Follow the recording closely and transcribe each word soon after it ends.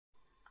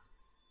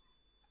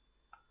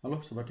Halo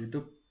Sobat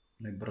YouTube,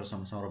 lagi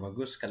bersama-sama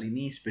Bagus. Kali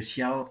ini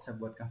spesial saya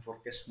buatkan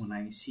forecast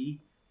mengenai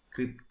si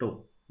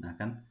Kripto. Nah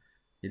kan,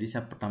 jadi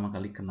saya pertama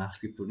kali kenal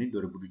Kripto ini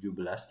 2017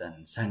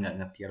 dan saya nggak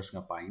ngerti harus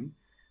ngapain.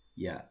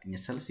 Ya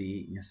nyesel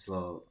sih,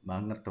 nyesel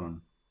banget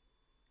teman.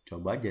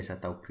 Coba aja saya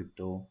tahu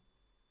Kripto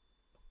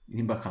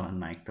ini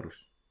bakalan naik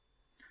terus.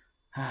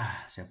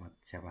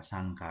 Siapa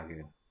sangka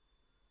gitu.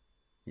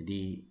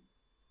 Jadi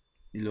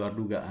di luar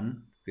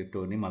dugaan,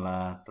 Kripto ini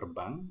malah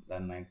terbang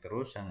dan naik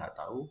terus. Saya nggak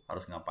tahu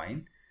harus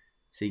ngapain.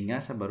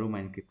 Sehingga saya baru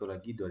main kripto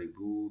lagi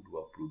 2022,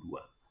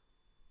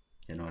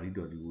 Januari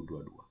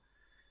 2022.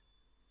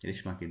 Jadi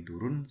semakin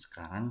turun,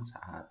 sekarang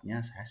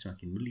saatnya saya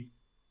semakin beli.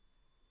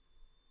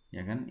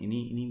 Ya kan,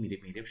 ini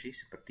mirip-mirip sih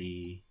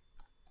seperti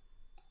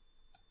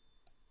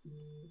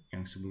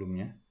yang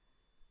sebelumnya.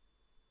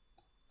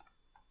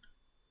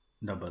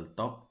 Double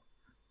top,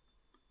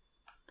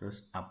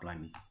 terus up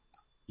lagi.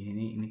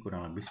 Ini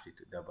kurang lebih seperti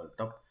itu, double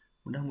top.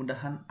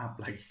 Mudah-mudahan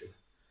up lagi tuh.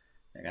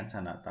 Ya kan,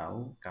 saya nggak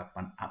tahu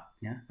kapan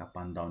up-nya,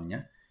 kapan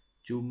down-nya.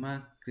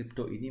 Cuma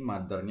kripto ini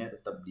mothernya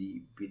tetap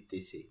di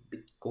BTC,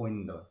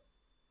 Bitcoin tuh.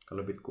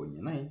 Kalau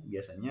Bitcoinnya naik,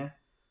 biasanya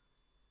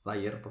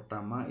layer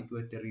pertama itu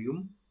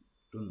Ethereum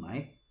itu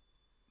naik,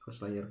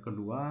 terus layer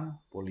kedua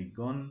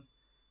Polygon,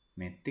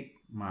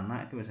 Matic,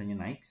 Mana itu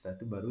biasanya naik. Setelah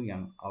itu baru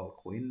yang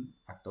altcoin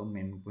atau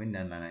meme coin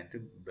dan lain-lain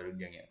itu baru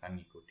dia akan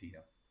ngikuti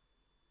ya.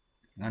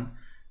 Kan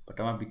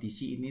pertama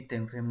BTC ini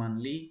 10 frame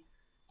monthly.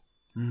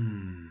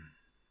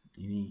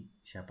 Ini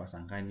siapa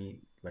sangka ini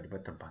tiba-tiba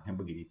terbangnya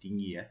begini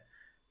tinggi ya.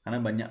 Karena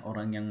banyak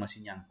orang yang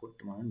masih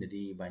nyangkut teman-teman,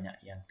 jadi banyak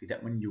yang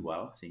tidak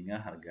menjual sehingga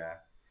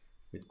harga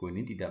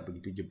Bitcoin ini tidak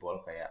begitu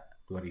jebol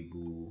kayak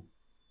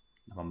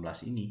 2018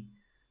 ini.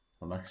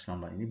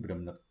 18-19 ini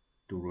benar-benar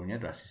turunnya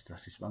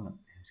drastis banget.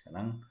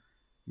 Sekarang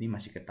ini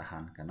masih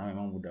ketahan karena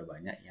memang udah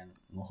banyak yang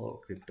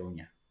nge-hold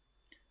kriptonya.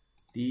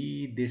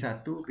 Di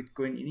D1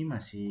 Bitcoin ini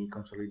masih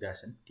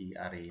consolidation di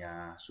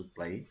area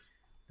supply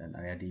dan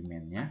area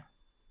demand-nya.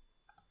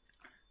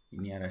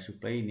 Ini area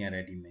supply, ini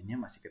area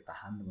demand-nya masih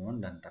ketahan teman-teman,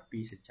 dan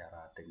tapi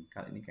secara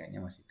teknikal ini kayaknya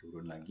masih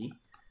turun lagi.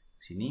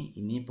 Sini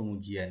ini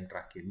pengujian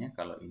terakhirnya,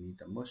 kalau ini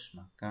tembus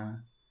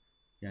maka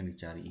yang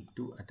dicari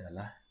itu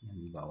adalah yang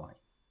di bawah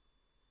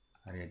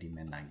area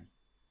demand lagi.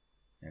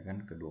 Ya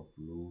kan, ke 20.000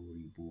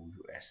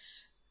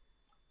 US.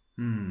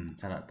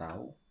 Saya nggak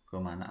tahu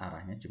kemana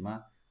arahnya,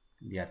 cuma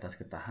di atas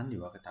ketahan, di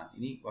bawah ketahan.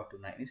 Ini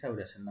waktu naik ini saya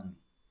udah seneng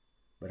nih.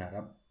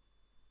 Berharap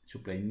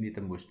supply ini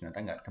ditembus,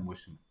 ternyata nggak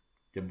tembus,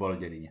 jebol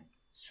jadinya.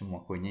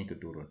 Semua koinnya ikut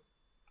turun.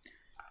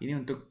 Ini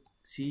untuk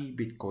si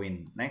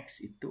Bitcoin.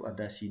 Next itu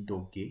ada si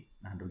Doge.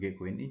 Nah, Doge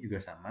coin ini juga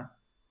sama.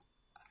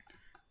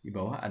 Di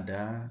bawah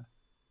ada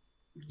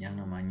yang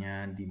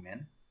namanya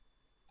demand.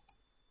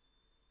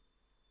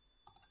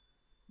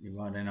 Di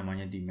bawah ada yang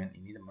namanya demand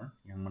ini teman,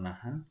 yang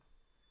menahan.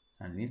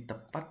 Nah, ini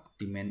tepat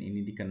demand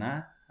ini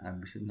dikena,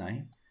 habis itu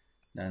naik.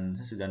 Dan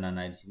saya sudah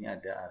nanai di sini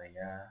ada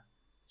area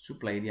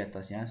supply di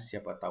atasnya.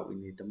 Siapa tahu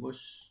ini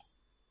tembus.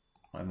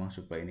 Kalau memang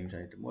supply ini bisa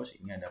ditembus,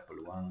 ini ada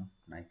peluang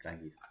naik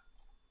lagi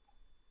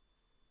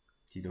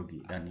si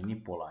Doge. Dan ini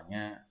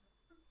polanya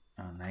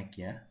naik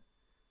ya,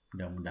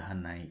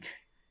 mudah-mudahan naik.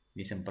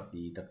 Ini sempat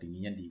di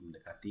tertingginya di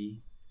mendekati,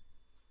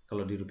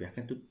 kalau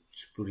dirupiahkan itu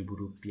 10.000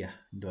 rupiah,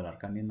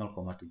 dolarkan ini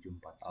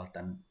 0,74 all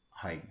time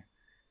high.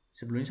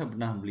 Sebelumnya saya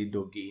pernah beli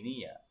Doge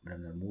ini ya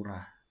benar-benar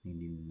murah,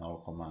 ini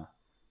 0,0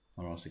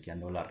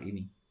 sekian dolar,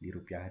 ini di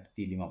rupiah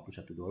di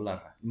 51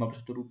 dolar,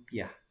 51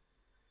 rupiah.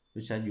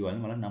 Terus saya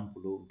jualnya malah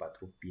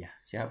 64 rupiah.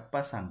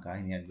 Siapa sangka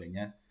ini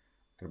harganya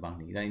terbang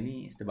tinggi. Dan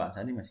ini tebak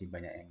saya ini masih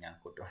banyak yang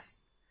nyangkut.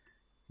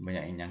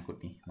 Banyak yang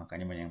nyangkut nih,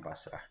 makanya banyak yang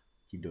pasrah.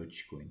 Si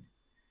Dogecoin.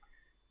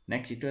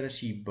 Next itu ada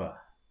Shiba.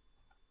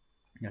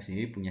 Yang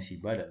sendiri punya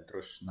Shiba dan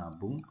terus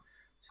nabung.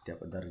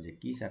 Setiap ada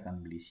rezeki saya akan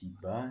beli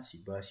Shiba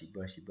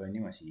ini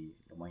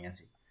masih lumayan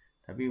sih.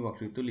 Tapi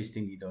waktu itu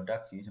listing di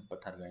Doge ini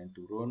sempat harganya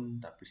turun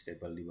tapi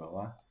stable di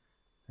bawah,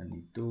 dan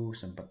itu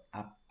sempat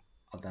up.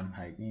 All-time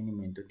high-nya ini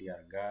menyentuh di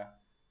harga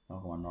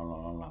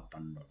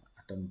 0,008 dolar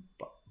atau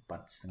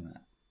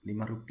 4,5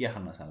 rupiah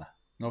kalau nggak salah,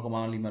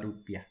 0,5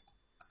 rupiah.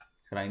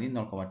 Sekarang ini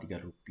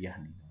 0,3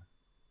 rupiah nih,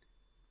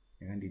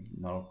 ya kan, di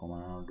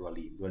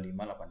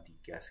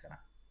 0,2583 sekarang.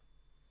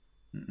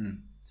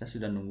 Saya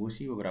sudah nunggu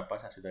sih beberapa,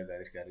 saya sudah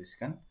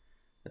garis-gariskan.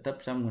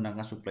 Tetap saya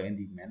menggunakan supply and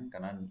demand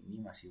karena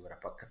ini masih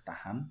beberapa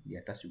ketahan, di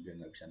atas juga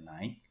nggak bisa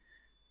naik.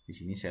 Di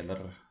sini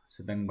seller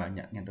sedang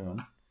banyaknya teman,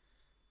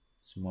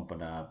 semua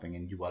pada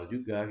pengen jual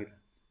juga gitu.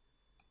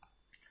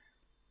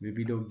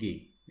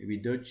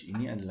 Babydoge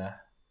ini adalah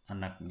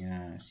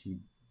anaknya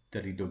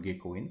dari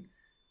Dogecoin,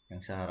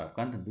 yang saya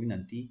harapkan tentunya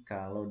nanti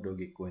kalau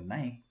Dogecoin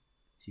naik,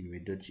 si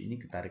Babydoge ini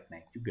ketarik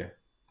naik juga.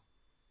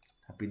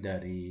 Tapi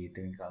dari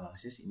technical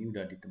analysis ini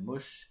udah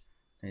ditembus,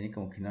 dan ini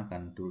kemungkinan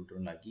akan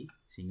turun-turun lagi,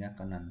 sehingga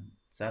kanan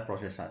saya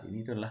proses saat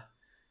ini itu adalah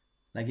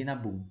lagi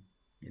nabung.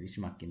 Jadi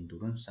semakin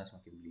turun saya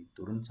semakin beli,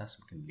 turun saya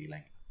semakin beli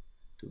lagi.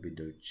 Itu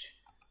Babydoge.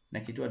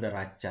 Next itu ada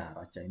Raca.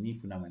 Raca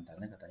ini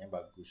fundamentalnya katanya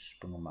bagus,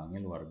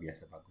 pengembangnya luar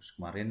biasa bagus.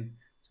 Kemarin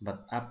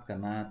sempat up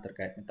karena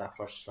terkait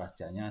metaverse,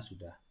 Racanya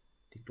sudah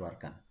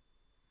dikeluarkan.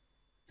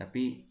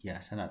 Tapi ya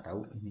saya nggak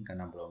tahu, ini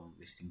karena belum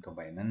listing ke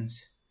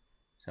Binance,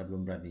 saya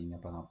belum berani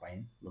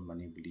ngapa-ngapain, belum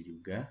berani beli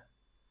juga.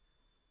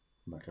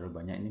 Terlalu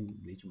banyak, ini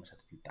beli cuma 1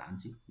 jutaan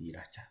sih di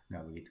Raca,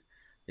 nggak begitu.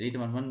 Jadi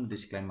teman-teman,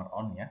 disclaimer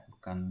on ya,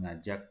 bukan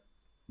ngajak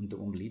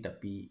untuk membeli,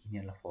 tapi ini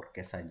adalah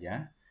forecast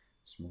saja.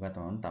 Semoga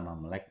teman-teman tambah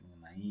melek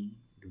mengenai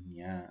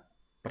dunia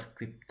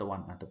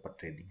perkriptoan atau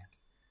pertradingan.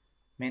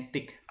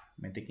 Matic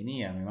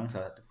ini ya memang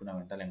salah satu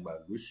fundamental yang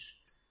bagus,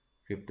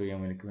 kripto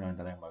yang memiliki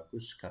fundamental yang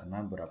bagus,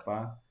 karena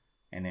beberapa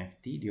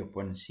NFT di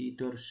OpenSea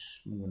itu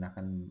harus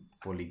menggunakan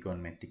Polygon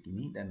Matic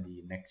ini, dan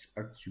di Next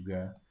Earth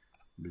juga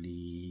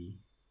beli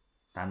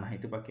tanah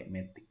itu pakai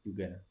Matic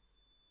juga.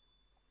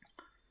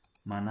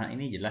 Mana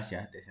ini jelas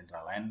ya,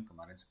 Decentraland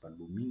kemarin sempat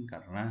booming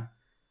karena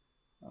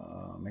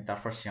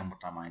metaverse yang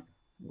pertama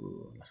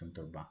itu langsung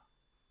terbang,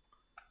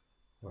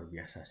 luar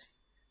biasa sih.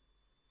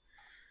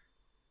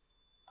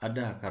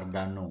 Ada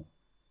Cardano.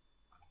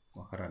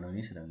 Wah, Cardano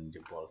ini sedang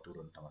jebol,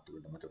 turun.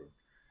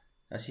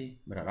 Saya sih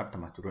berharap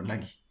tambah turun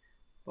lagi.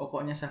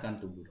 Pokoknya saya akan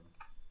tunggu.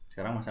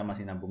 Sekarang saya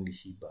masih nabung di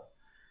Shiba.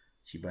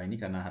 Shiba ini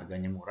karena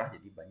harganya murah,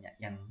 jadi banyak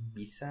yang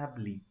bisa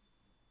beli.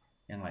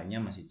 Yang lainnya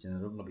masih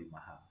cenderung lebih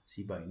mahal.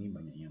 Shiba ini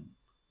banyak yang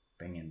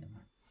pengen,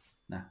 teman.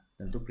 Nah,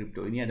 tentu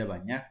kripto ini ada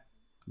banyak.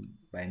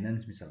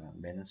 Binance misalnya,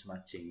 Binance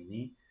Smart Chain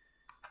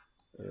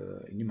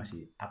ini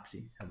masih up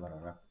sih. Saya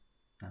berharap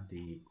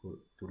nanti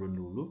turun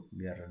dulu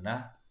biar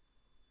rendah,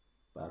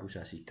 baru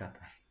saya sikat.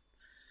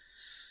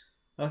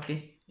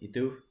 Oke,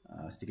 itu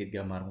sedikit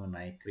gambar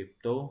mengenai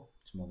kripto.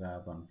 Semoga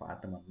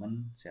bermanfaat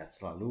teman-teman, sehat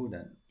selalu,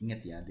 dan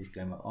ingat ya,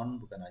 disclaimer on,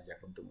 bukan ajak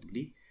untuk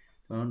membeli.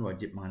 Teman-teman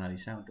wajib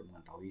menganalisa untuk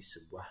mengetahui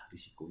sebuah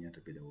risikonya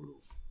terlebih dahulu.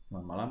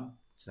 Selamat malam,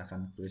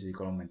 silahkan tulis di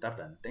kolom komentar,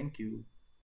 dan thank you.